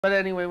But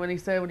anyway, when he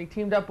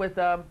teamed up with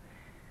Johnny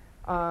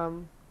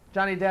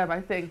Depp, I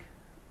think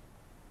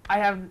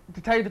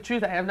to tell you the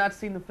truth, I have not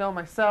seen the film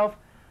myself.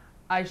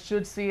 I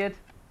should see it.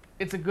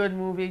 It's a good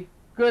movie,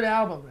 good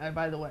album.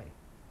 By the way,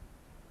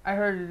 I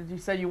heard you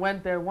said you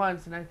went there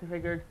once, and I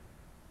figured,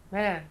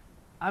 man,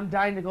 I'm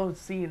dying to go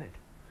seeing it.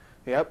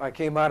 Yep, I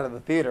came out of the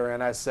theater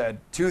and I said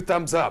 2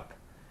 thumbs up.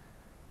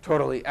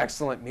 Totally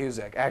excellent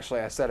music.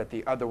 Actually, I said it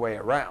the other way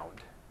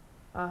around.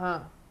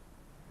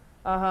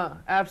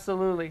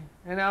 Absolutely.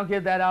 And I'll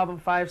give that album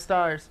 5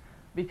 stars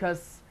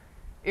because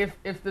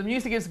if the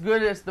music is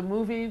good as the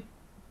movie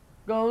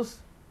goes,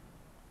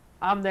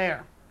 I'm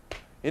there.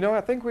 You know,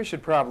 I think we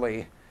should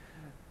probably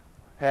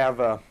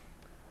have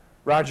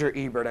Roger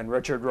Ebert and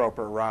Richard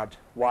Roeper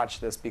watch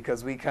this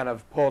because we kind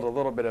of pulled a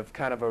little bit of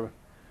kind of a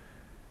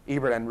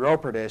Ebert and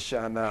Roperish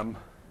on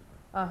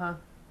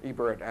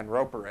Ebert and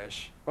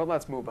Roperish. Well,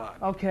 let's move on.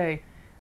 Okay.